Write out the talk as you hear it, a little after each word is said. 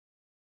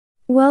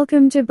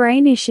Welcome to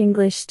Brainish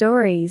English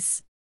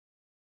Stories.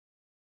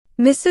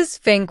 Mrs.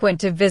 Fink went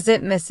to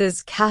visit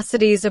Mrs.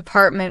 Cassidy's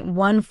apartment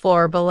one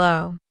floor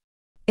below.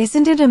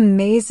 "Isn't it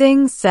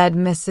amazing?" said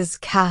Mrs.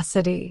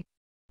 Cassidy.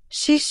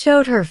 She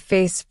showed her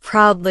face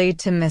proudly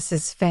to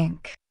Mrs.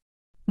 Fink.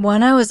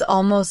 "One eye was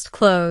almost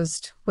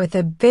closed, with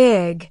a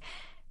big,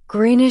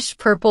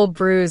 greenish-purple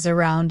bruise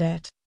around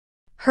it.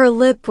 Her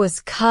lip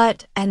was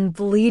cut and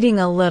bleeding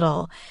a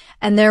little,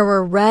 and there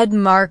were red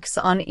marks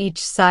on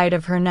each side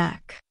of her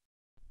neck.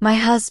 My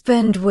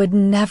husband would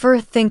never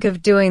think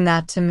of doing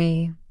that to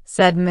me,"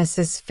 said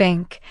Mrs.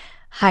 Fink,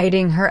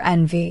 hiding her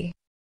envy.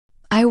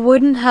 "I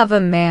wouldn't have a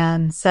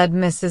man," said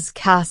Mrs.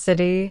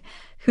 Cassidy,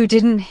 "who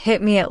didn't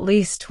hit me at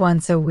least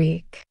once a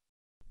week.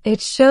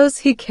 It shows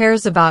he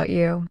cares about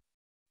you.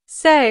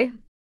 Say,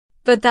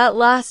 but that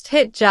last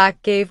hit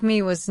Jack gave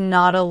me was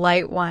not a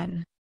light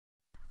one.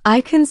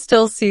 I can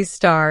still see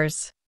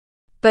stars.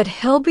 But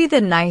he'll be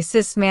the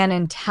nicest man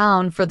in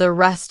town for the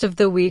rest of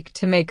the week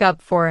to make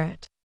up for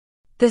it.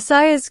 This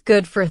eye is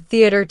good for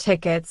theater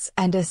tickets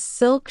and a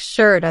silk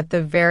shirt at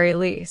the very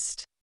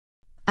least."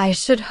 "I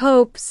should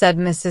hope," said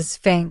Mrs.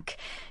 Fink,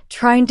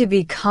 trying to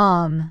be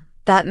calm,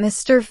 "that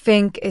Mr.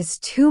 Fink is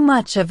too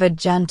much of a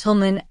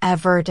gentleman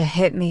ever to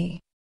hit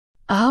me."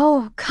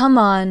 "Oh, come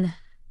on,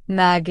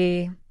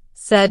 Maggie,"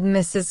 said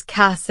Mrs.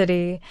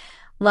 Cassidy,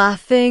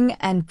 laughing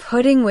and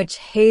putting witch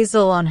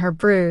hazel on her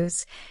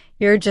bruise.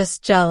 "You're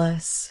just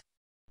jealous.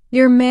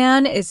 Your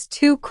man is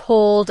too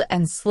cold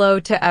and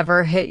slow to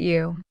ever hit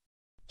you.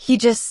 He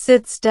just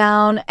sits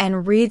down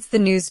and reads the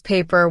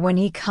newspaper when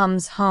he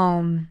comes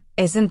home.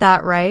 Isn't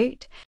that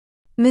right?"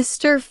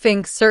 "Mr.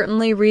 Fink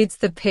certainly reads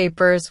the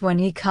papers when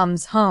he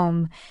comes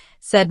home,"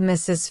 said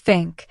Mrs.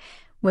 Fink,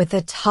 with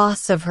a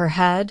toss of her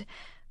head,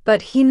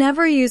 "but he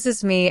never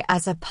uses me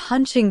as a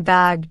punching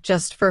bag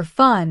just for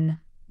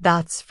fun,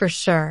 that's for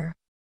sure."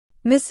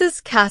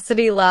 Mrs.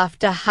 Cassidy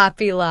laughed a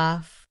happy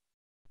laugh.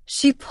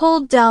 She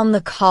pulled down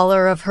the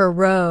collar of her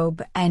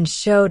robe and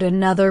showed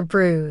another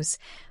bruise,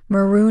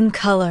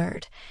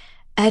 maroon-colored,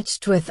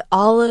 edged with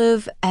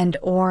olive and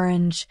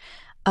orange,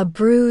 a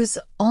bruise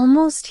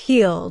almost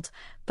healed,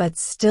 but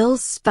still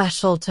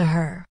special to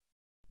her.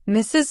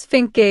 Mrs.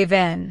 Fink gave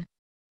in.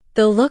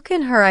 The look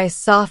in her eyes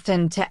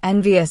softened to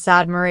envious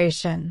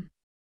admiration.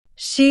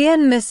 She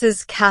and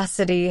Mrs.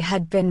 Cassidy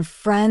had been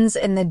friends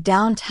in the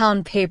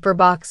downtown paper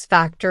box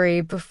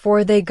factory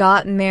before they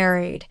got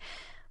married,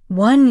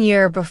 1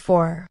 year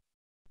before.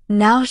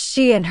 Now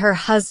she and her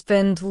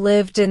husband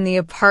lived in the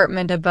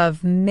apartment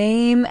above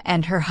Mame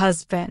and her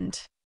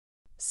husband.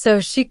 So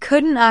she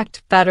couldn't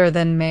act better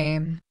than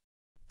Mame.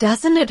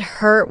 "Doesn't it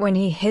hurt when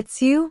he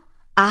hits you?"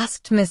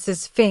 asked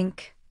Mrs.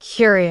 Fink,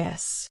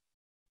 curious.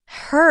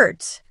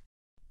 "Hurt?"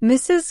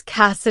 Mrs.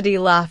 Cassidy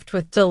laughed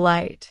with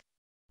delight.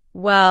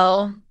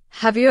 "Well,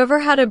 have you ever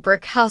had a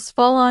brick house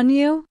fall on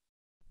you?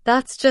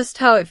 That's just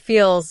how it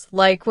feels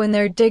like when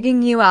they're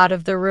digging you out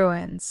of the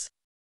ruins.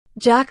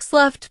 Jack's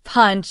left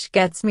punch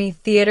gets me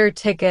theater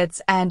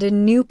tickets and a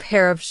new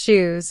pair of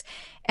shoes,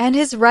 and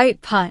his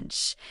right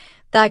punch,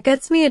 that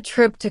gets me a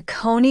trip to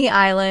Coney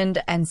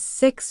Island and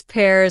 6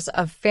 pairs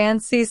of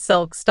fancy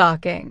silk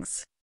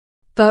stockings."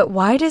 "But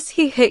why does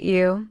he hit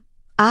you?"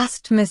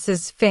 asked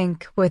Mrs.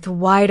 Fink with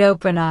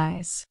wide-open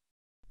eyes.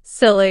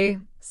 "Silly,"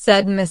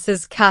 said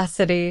Mrs.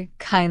 Cassidy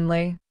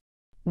kindly.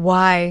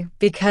 "Why?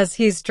 Because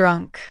he's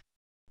drunk.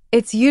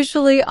 It's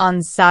usually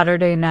on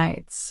Saturday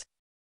nights."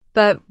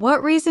 "But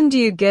what reason do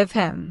you give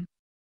him?"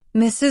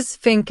 Mrs.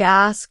 Fink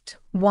asked,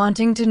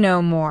 wanting to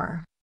know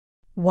more.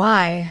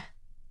 "Why?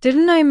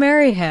 Didn't I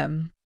marry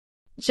him?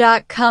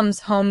 Jack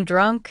comes home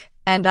drunk,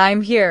 and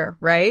I'm here,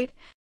 right?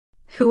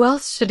 Who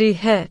else should he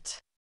hit?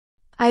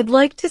 I'd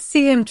like to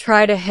see him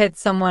try to hit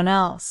someone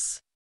else.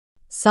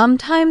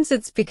 Sometimes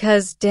it's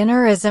because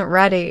dinner isn't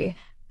ready,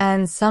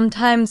 and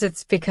sometimes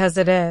it's because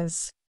it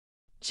is.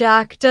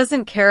 Jack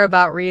doesn't care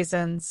about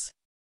reasons.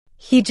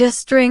 He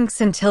just drinks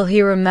until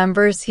he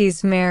remembers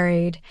he's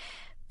married.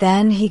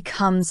 Then he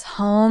comes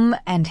home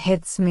and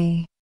hits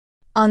me.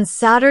 On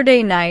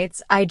Saturday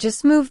nights, I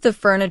just move the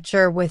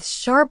furniture with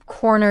sharp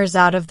corners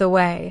out of the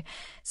way,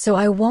 so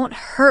I won't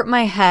hurt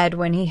my head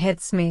when he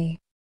hits me.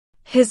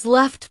 His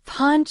left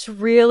punch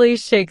really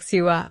shakes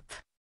you up.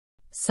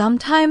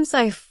 Sometimes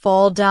I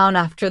fall down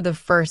after the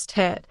first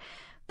hit,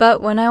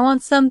 but when I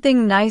want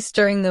something nice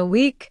during the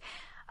week,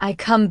 I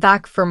come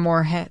back for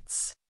more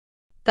hits.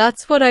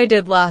 That's what I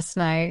did last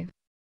night.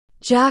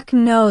 Jack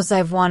knows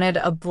I've wanted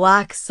a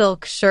black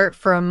silk shirt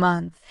for a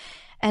month,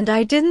 and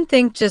I didn't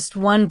think just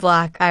one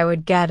black I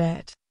would get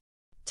it.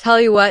 Tell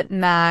you what,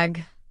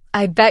 Mag,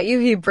 I bet you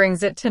he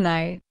brings it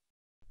tonight."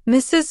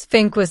 Mrs.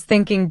 Fink was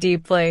thinking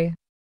deeply.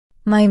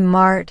 "My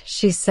Mart,"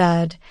 she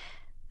said,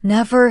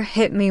 "never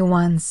hit me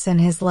once in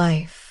his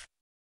life.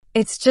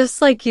 It's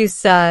just like you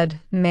said,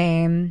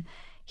 Mame.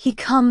 He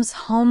comes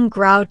home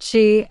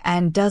grouchy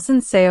and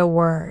doesn't say a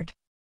word.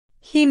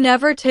 He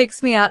never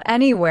takes me out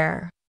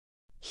anywhere.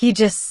 He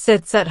just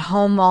sits at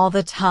home all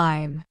the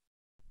time.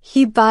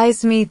 He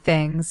buys me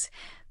things,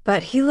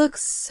 but he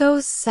looks so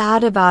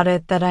sad about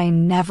it that I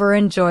never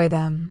enjoy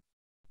them.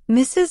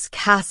 Mrs.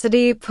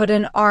 Cassidy put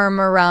an arm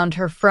around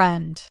her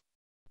friend.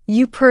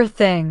 "You poor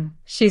thing,"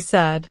 she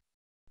said.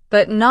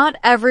 "But not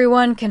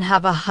everyone can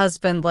have a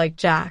husband like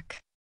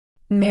Jack.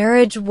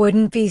 Marriage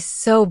wouldn't be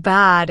so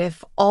bad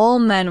if all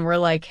men were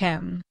like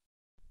him.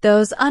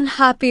 Those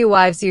unhappy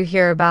wives you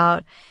hear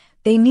about,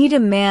 they need a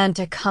man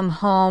to come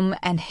home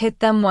and hit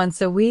them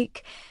once a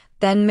week,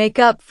 then make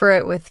up for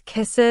it with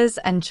kisses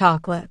and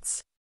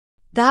chocolates.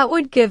 That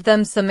would give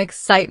them some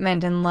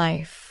excitement in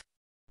life.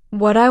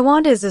 What I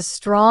want is a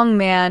strong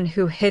man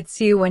who hits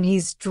you when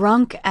he's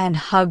drunk and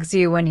hugs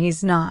you when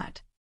he's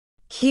not.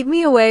 Keep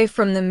me away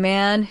from the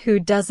man who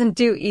doesn't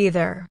do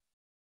either."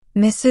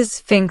 Mrs.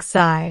 Fink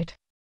sighed.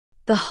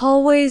 The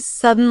hallways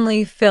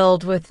suddenly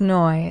filled with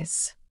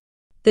noise.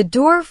 The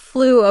door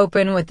flew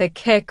open with a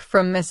kick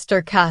from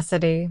Mr.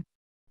 Cassidy.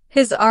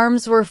 His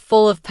arms were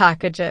full of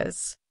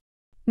packages.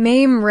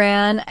 Mame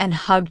ran and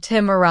hugged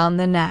him around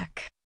the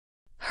neck.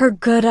 Her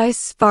good eyes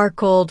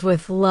sparkled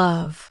with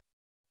love.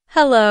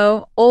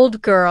 "Hello,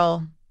 old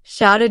girl,"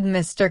 shouted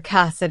Mr.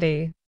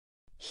 Cassidy.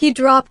 He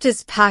dropped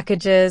his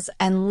packages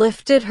and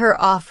lifted her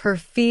off her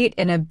feet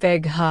in a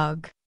big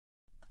hug.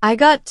 "I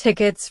got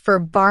tickets for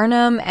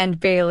Barnum and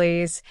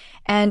Bailey's,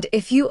 and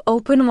if you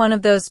open one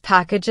of those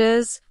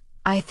packages,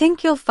 I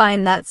think you'll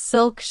find that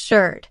silk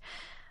shirt.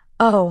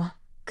 Oh,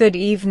 good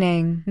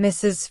evening,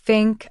 Mrs.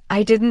 Fink.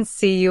 I didn't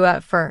see you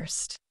at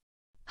first.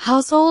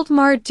 How's old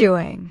Mart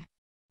doing?"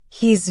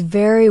 "He's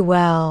very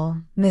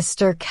well,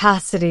 Mr.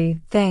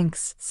 Cassidy,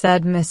 thanks,"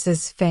 said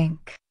Mrs.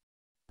 Fink.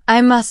 "I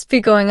must be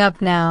going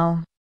up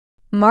now.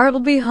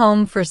 Mart'll be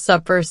home for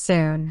supper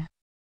soon.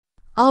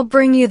 I'll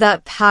bring you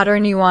that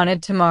pattern you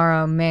wanted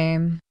tomorrow,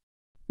 Mame."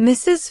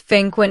 Mrs.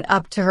 Fink went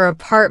up to her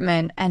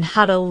apartment and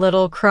had a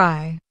little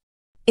cry.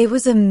 It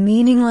was a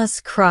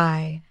meaningless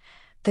cry,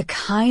 the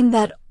kind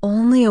that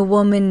only a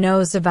woman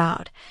knows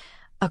about,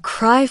 a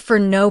cry for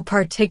no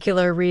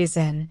particular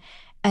reason,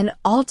 an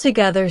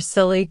altogether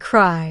silly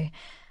cry,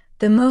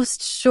 the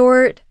most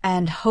short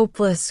and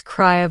hopeless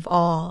cry of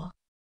all.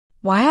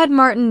 Why had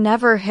Martin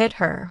never hit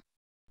her?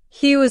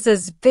 He was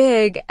as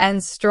big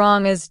and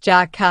strong as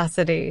Jack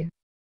Cassidy.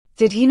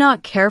 Did he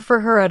not care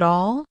for her at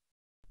all?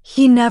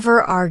 He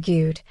never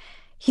argued.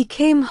 He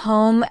came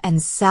home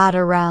and sat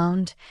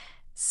around,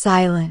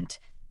 silent,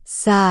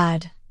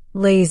 sad,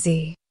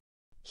 lazy.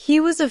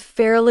 He was a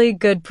fairly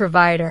good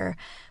provider,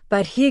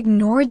 but he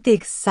ignored the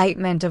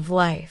excitement of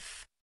life.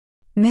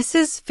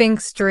 Mrs.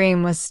 Fink's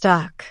dream was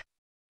stuck.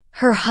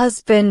 Her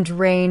husband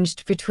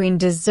ranged between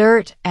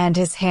dessert and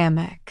his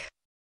hammock.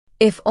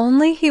 If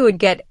only he would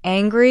get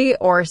angry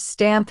or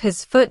stamp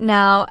his foot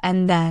now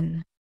and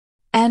then.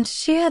 And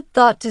she had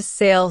thought to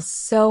sail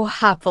so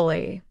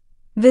happily,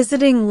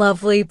 visiting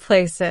lovely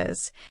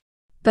places.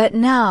 But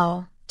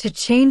now, to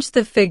change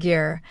the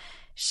figure,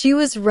 she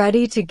was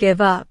ready to give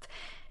up,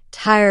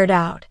 tired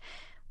out,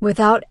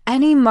 without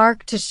any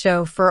mark to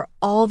show for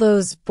all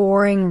those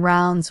boring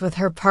rounds with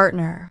her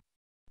partner.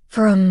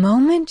 For a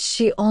moment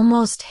she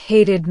almost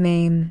hated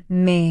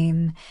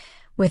Mame,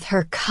 with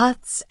her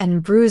cuts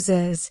and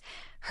bruises,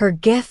 her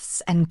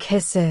gifts and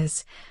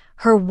kisses,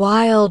 her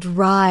wild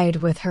ride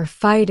with her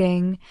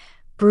fighting,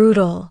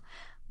 brutal,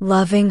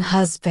 loving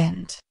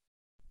husband.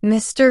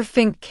 Mr.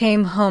 Fink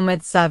came home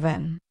at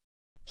 7.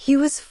 He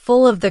was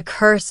full of the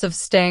curse of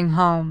staying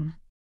home.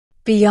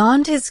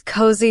 Beyond his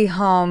cozy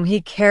home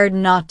he cared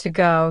not to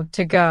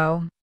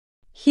go.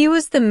 He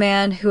was the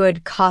man who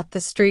had caught the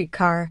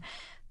streetcar,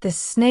 the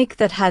snake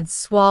that had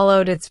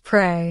swallowed its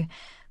prey,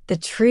 the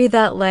tree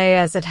that lay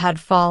as it had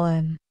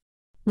fallen.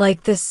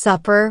 "Like this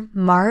supper,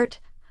 Mart?"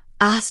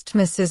 asked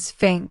Mrs.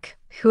 Fink,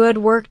 who had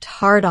worked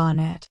hard on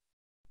it.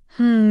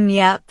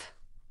 Yep,"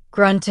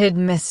 grunted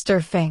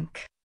Mr.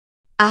 Fink.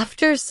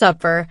 After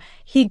supper,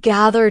 he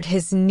gathered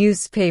his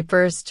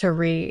newspapers to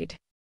read.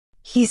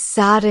 He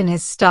sat in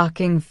his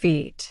stocking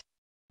feet.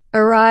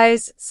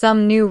 "Arise,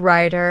 some new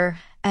writer,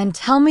 and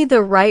tell me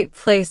the right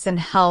place in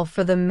hell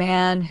for the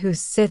man who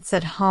sits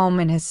at home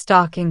in his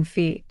stocking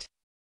feet.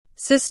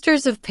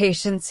 Sisters of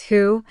patience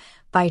who,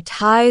 by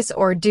ties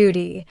or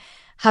duty,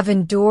 have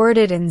endured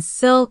it in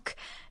silk,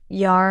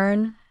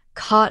 yarn,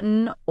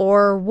 cotton,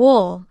 or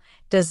wool,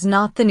 does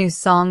not the new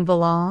song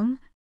belong?"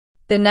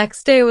 The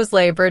next day was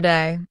Labor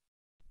Day.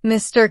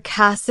 Mr.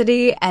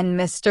 Cassidy and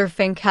Mr.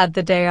 Fink had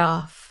the day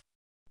off.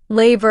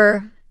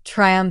 Labor,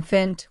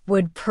 triumphant,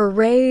 would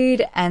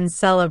parade and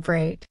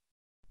celebrate.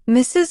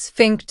 Mrs.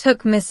 Fink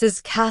took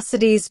Mrs.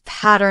 Cassidy's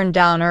pattern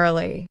down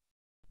early.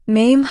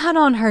 Mame had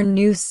on her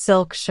new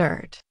silk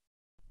shirt.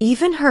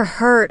 Even her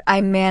hurt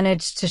I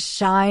managed to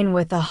shine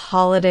with a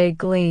holiday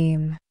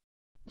gleam.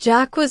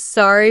 Jack was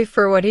sorry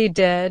for what he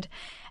did,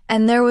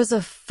 and there was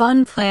a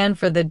fun plan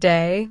for the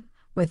day,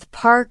 with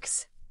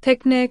parks,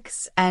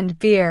 picnics, and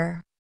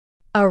beer.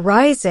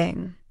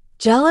 Arising,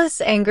 jealous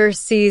anger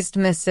seized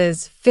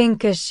Mrs.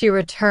 Fink as she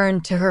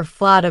returned to her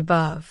flat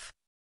above.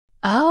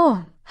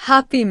 Oh,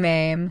 happy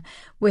Mame,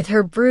 with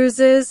her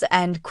bruises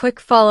and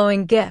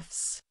quick-following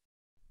gifts.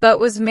 But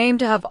was Mame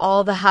to have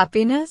all the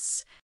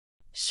happiness?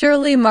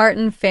 Surely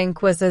Martin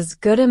Fink was as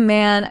good a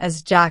man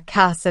as Jack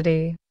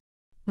Cassidy.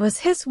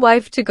 Was his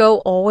wife to go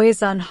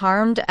always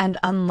unharmed and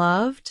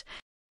unloved?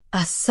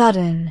 A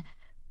sudden,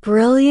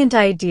 brilliant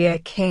idea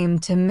came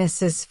to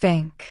Mrs.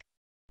 Fink.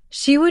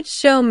 She would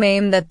show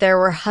Mame that there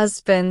were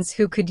husbands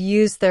who could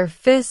use their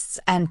fists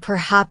and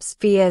perhaps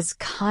be as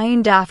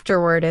kind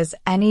afterward as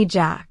any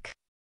Jack.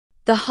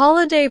 The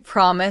holiday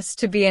promised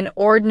to be an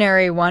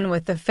ordinary one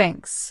with the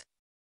Finks.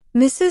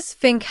 Mrs.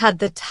 Fink had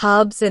the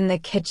tubs in the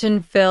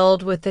kitchen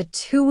filled with a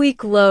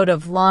 2-week load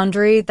of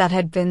laundry that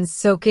had been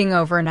soaking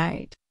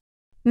overnight.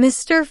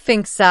 Mr.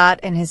 Fink sat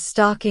in his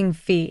stocking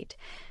feet,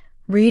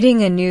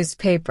 reading a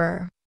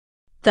newspaper.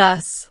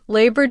 Thus,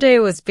 Labor Day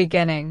was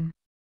beginning.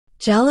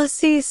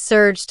 Jealousy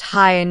surged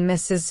high in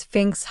Mrs.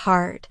 Fink's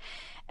heart,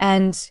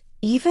 and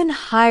even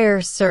higher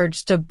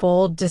surged a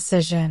bold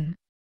decision.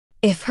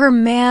 If her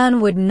man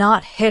would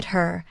not hit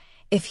her,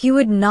 if he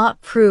would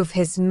not prove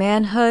his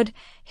manhood,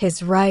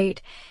 his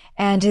right,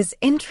 and his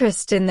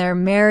interest in their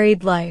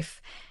married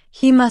life,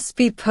 he must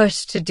be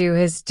pushed to do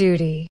his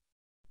duty.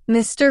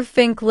 Mr.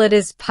 Fink lit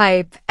his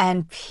pipe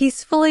and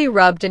peacefully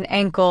rubbed an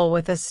ankle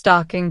with a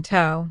stocking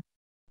toe.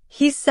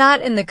 He sat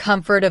in the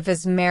comfort of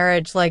his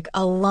marriage like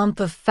a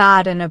lump of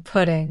fat in a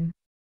pudding.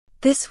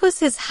 This was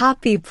his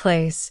happy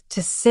place,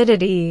 to sit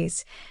at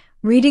ease,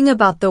 reading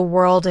about the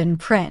world in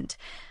print,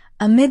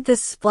 amid the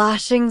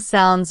splashing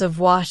sounds of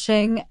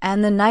washing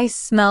and the nice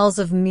smells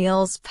of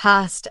meals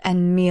past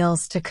and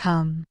meals to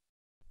come.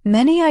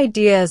 Many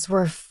ideas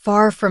were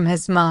far from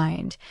his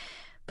mind,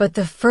 but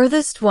the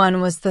furthest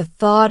one was the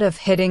thought of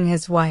hitting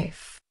his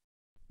wife.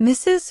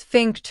 Mrs.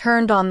 Fink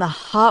turned on the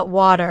hot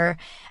water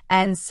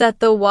and set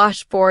the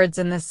washboards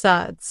in the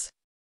suds.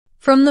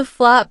 From the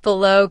flat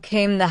below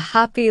came the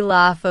happy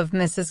laugh of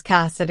Mrs.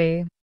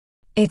 Cassidy.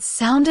 It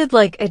sounded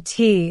like a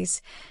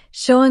tease,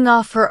 showing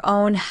off her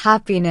own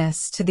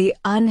happiness to the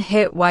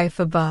unhit wife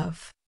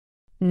above.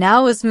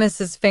 Now was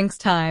Mrs. Fink's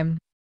time.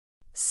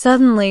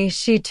 Suddenly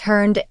she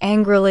turned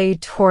angrily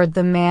toward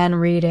the man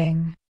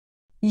reading.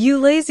 "You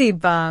lazy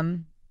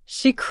bum,"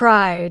 she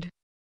cried.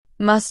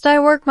 "Must I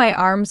work my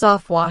arms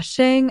off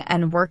washing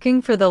and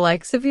working for the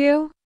likes of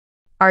you?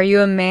 Are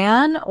you a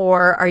man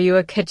or are you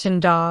a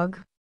kitchen dog?"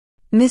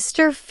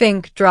 Mr.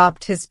 Fink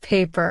dropped his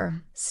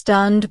paper,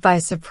 stunned by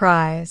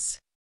surprise.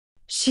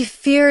 She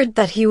feared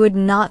that he would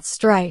not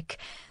strike,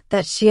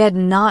 that she had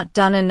not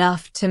done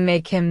enough to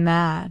make him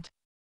mad.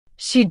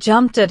 She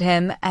jumped at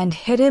him and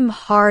hit him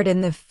hard in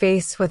the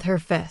face with her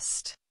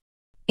fist.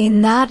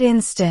 In that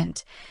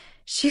instant,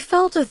 she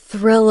felt a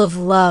thrill of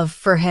love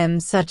for him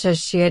such as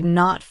she had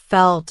not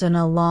felt in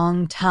a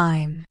long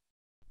time.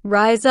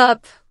 "Rise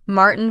up,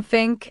 Martin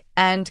Fink,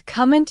 and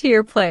come into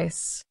your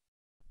place."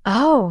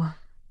 Oh,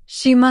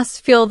 she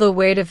must feel the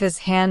weight of his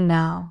hand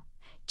now,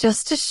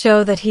 just to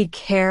show that he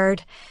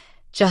cared,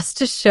 just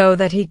to show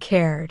that he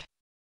cared.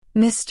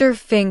 Mr.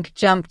 Fink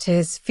jumped to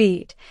his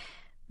feet.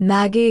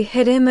 Maggie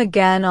hit him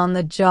again on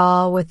the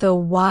jaw with a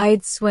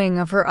wide swing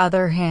of her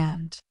other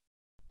hand.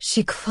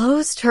 She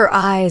closed her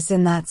eyes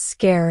in that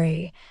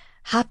scary,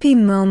 happy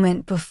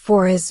moment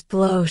before his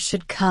blow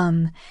should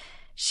come.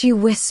 She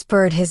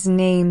whispered his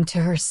name to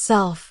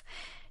herself.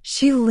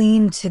 She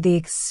leaned to the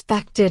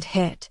expected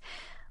hit,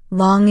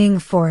 longing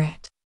for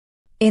it.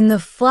 In the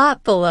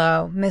flat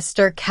below,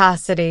 Mr.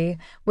 Cassidy,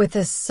 with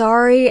a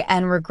sorry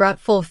and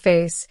regretful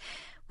face,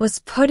 was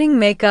putting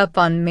makeup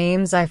on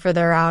Mame's eye for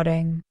their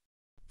outing.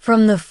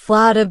 From the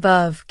flat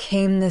above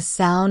came the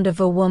sound of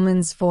a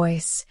woman's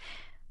voice,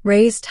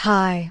 raised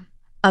high,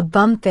 a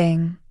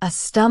bumping, a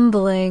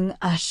stumbling,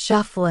 a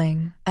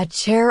shuffling, a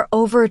chair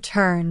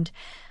overturned,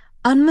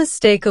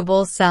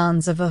 unmistakable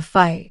sounds of a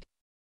fight.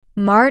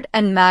 "Mart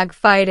and Mag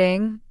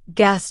fighting,"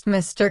 guessed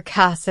Mr.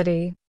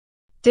 Cassidy.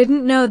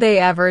 "Didn't know they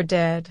ever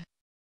did.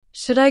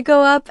 Should I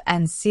go up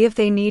and see if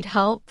they need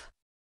help?"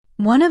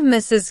 One of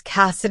Mrs.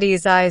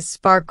 Cassidy's eyes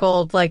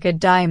sparkled like a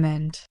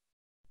diamond.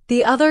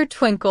 The other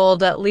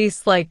twinkled at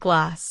least like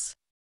glass.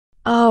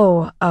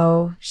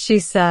 Oh, she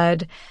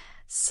said,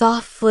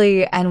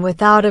 softly and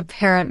without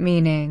apparent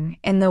meaning,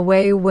 in the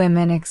way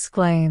women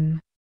exclaim.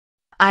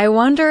 I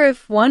wonder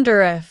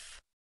if.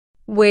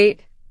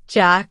 Wait,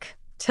 Jack,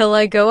 till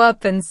I go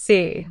up and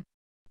see."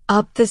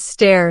 Up the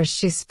stairs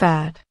she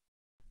sped.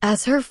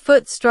 As her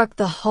foot struck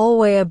the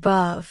hallway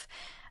above,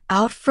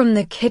 out from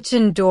the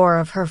kitchen door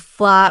of her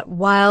flat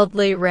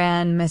wildly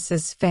ran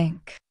Mrs.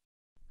 Fink.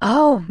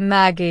 "Oh,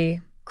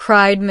 Maggie,"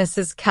 cried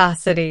Mrs.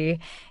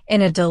 Cassidy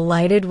in a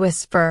delighted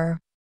whisper.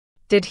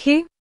 "Did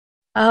he?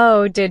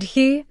 Oh, did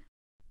he?"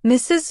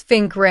 Mrs.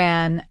 Fink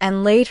ran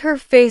and laid her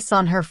face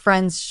on her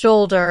friend's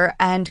shoulder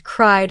and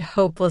cried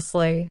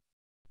hopelessly.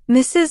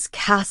 Mrs.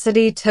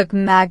 Cassidy took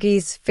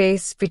Maggie's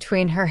face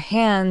between her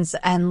hands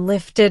and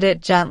lifted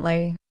it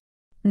gently.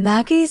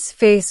 Maggie's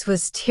face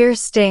was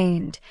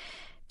tear-stained,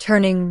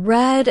 turning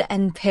red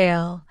and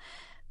pale,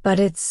 but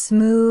its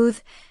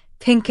smooth,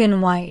 pink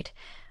and white,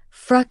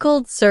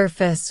 freckled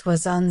surface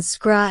was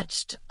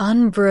unscratched,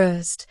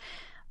 unbruised,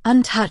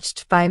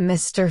 untouched by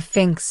Mr.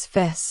 Fink's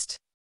fist.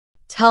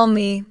 "Tell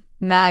me,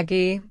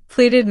 Maggie,"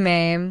 pleaded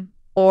Mame,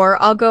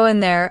 "or I'll go in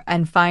there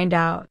and find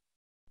out."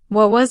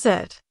 "What was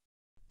it?"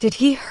 Did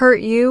he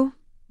hurt you?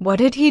 What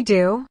did he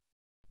do?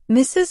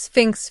 Mrs.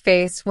 Fink's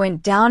face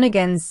went down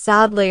again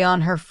sadly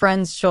on her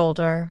friend's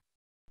shoulder.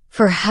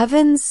 For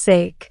heaven's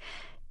sake,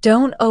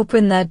 don't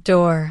open that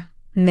door,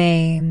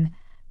 Mame,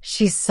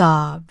 she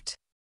sobbed.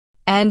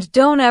 And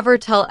don't ever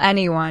tell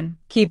anyone,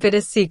 keep it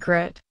a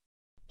secret.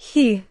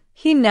 He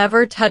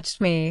never touched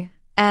me,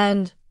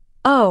 and,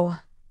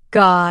 oh,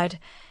 God,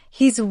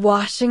 he's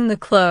washing the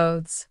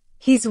clothes.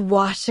 He's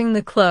washing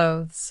the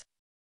clothes.